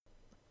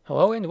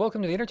Hello and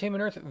welcome to the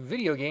Entertainment Earth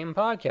Video Game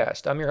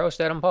Podcast. I'm your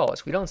host, Adam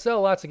Paulus. We don't sell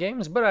lots of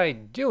games, but I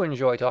do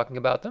enjoy talking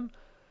about them.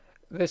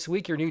 This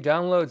week, your new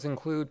downloads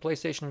include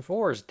PlayStation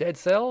 4's Dead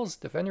Cells,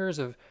 Defenders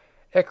of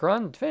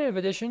Ekron Definitive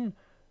Edition,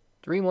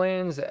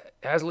 Dreamland's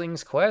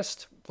Asling's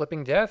Quest,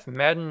 Flipping Death,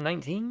 Madden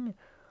 19,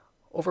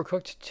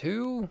 Overcooked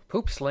 2,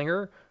 Poop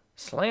Slinger,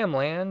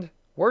 Slamland,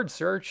 Word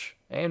Search,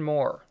 and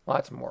more.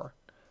 Lots more.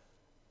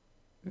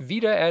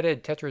 Vita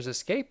added Tetris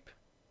Escape,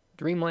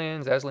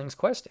 Dreamland's Asling's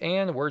Quest,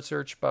 and Word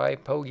Search by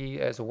Pogi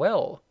as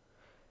well.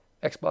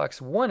 Xbox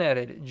One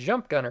added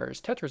Jump Gunners,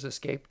 Tetris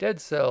Escape,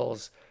 Dead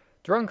Cells,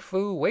 Drunk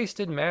Fu,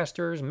 Wasted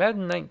Masters,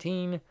 Madden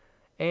 19,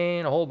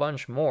 and a whole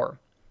bunch more.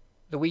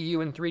 The Wii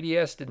U and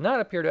 3DS did not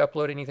appear to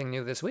upload anything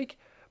new this week,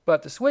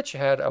 but the Switch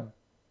had a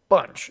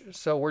bunch,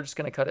 so we're just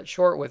going to cut it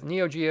short with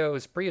Neo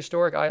Geo's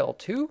Prehistoric Isle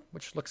 2,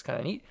 which looks kind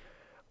of neat,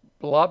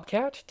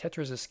 Blobcat,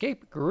 Tetris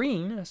Escape,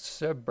 Green,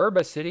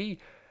 Suburba City,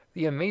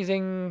 The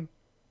Amazing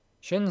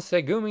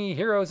Shinsegumi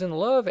Heroes in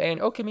Love,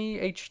 and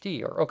Okami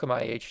HD, or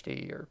Okamai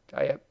HD, or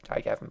I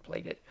haven't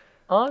played it.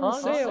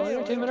 On sale at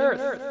Entertainment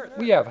Earth.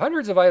 We have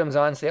hundreds of items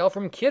on sale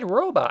from Kid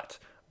Robot.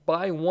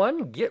 Buy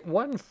one, get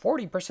one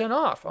 40%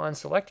 off on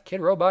select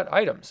Kid Robot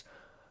items.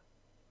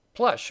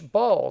 Plush,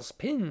 balls,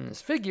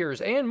 pins,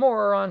 figures, and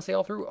more are on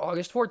sale through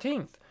August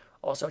 14th.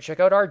 Also, check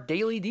out our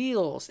daily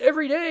deals.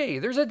 Every day,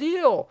 there's a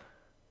deal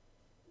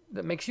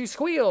that makes you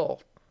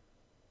squeal.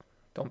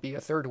 Don't be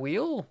a third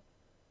wheel.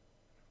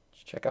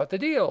 Check out the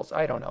deals.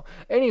 I don't know.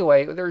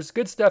 Anyway, there's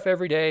good stuff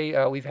every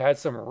day. We've had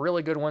some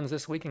really good ones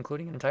this week,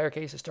 including an entire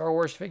case of Star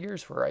Wars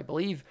figures for, I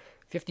believe,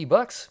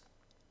 $50.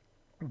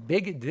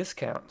 Big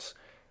discounts.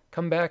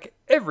 Come back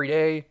every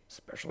day,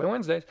 especially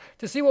Wednesdays,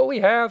 to see what we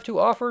have to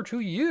offer to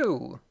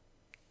you.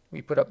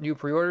 We put up new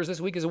pre-orders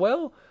this week as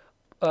well.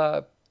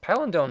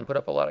 Palandone put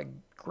up a lot of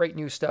great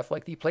new stuff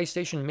like the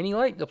PlayStation Mini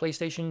Light, the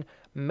PlayStation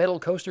Metal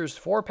Coasters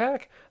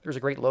 4-pack. There's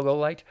a great logo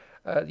light.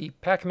 The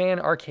Pac-Man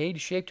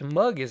arcade-shaped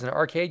mug is an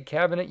arcade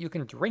cabinet you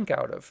can drink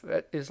out of.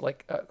 That is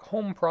like a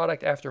home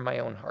product after my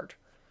own heart.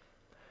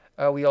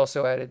 We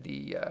also added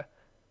the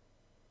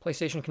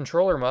PlayStation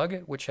controller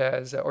mug, which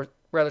has, or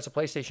rather it's a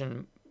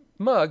PlayStation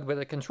mug, but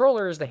the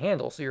controller is the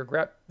handle, so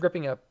you're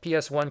gripping a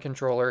PS1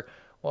 controller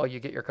while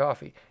you get your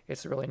coffee.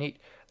 It's really neat.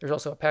 There's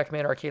also a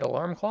Pac-Man arcade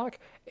alarm clock,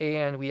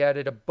 and we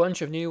added a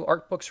bunch of new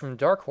art books from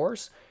Dark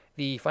Horse.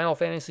 The Final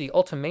Fantasy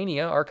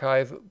Ultimania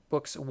Archive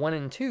Books 1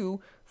 and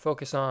 2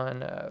 focus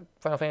on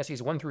Final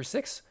Fantasies 1 through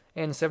 6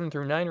 and 7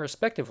 through 9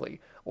 respectively,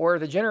 or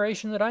the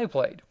generation that I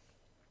played.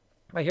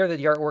 I hear that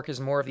the artwork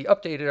is more of the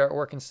updated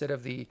artwork instead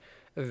of the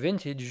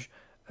vintage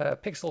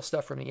pixel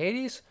stuff from the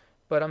 80s,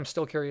 but I'm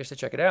still curious to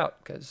check it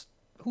out, because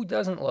who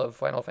doesn't love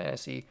Final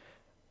Fantasy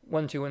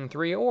 1, 2, and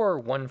 3, or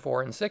 1,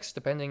 4, and 6,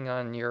 depending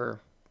on your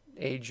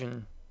age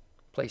and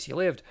place you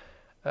lived.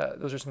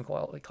 Those are some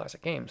quality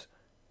classic games.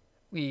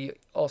 We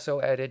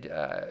also added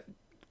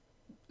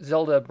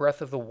Zelda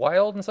Breath of the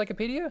Wild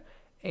Encyclopedia,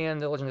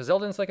 and the Legend of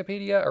Zelda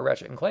Encyclopedia, a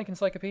Ratchet and Clank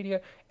Encyclopedia,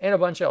 and a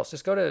bunch else.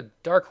 Just go to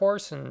Dark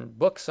Horse and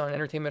Books on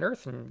Entertainment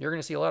Earth, and you're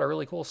going to see a lot of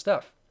really cool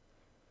stuff.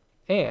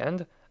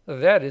 And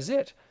that is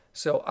it.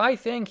 So I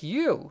thank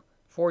you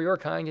for your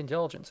kind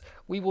indulgence.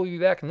 We will be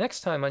back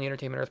next time on the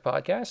Entertainment Earth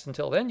podcast.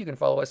 Until then, you can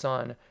follow us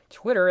on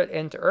Twitter at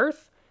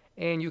EntEarth,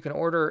 and you can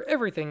order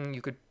everything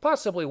you could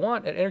possibly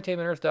want at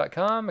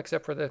entertainmentearth.com,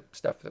 except for the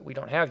stuff that we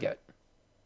don't have yet.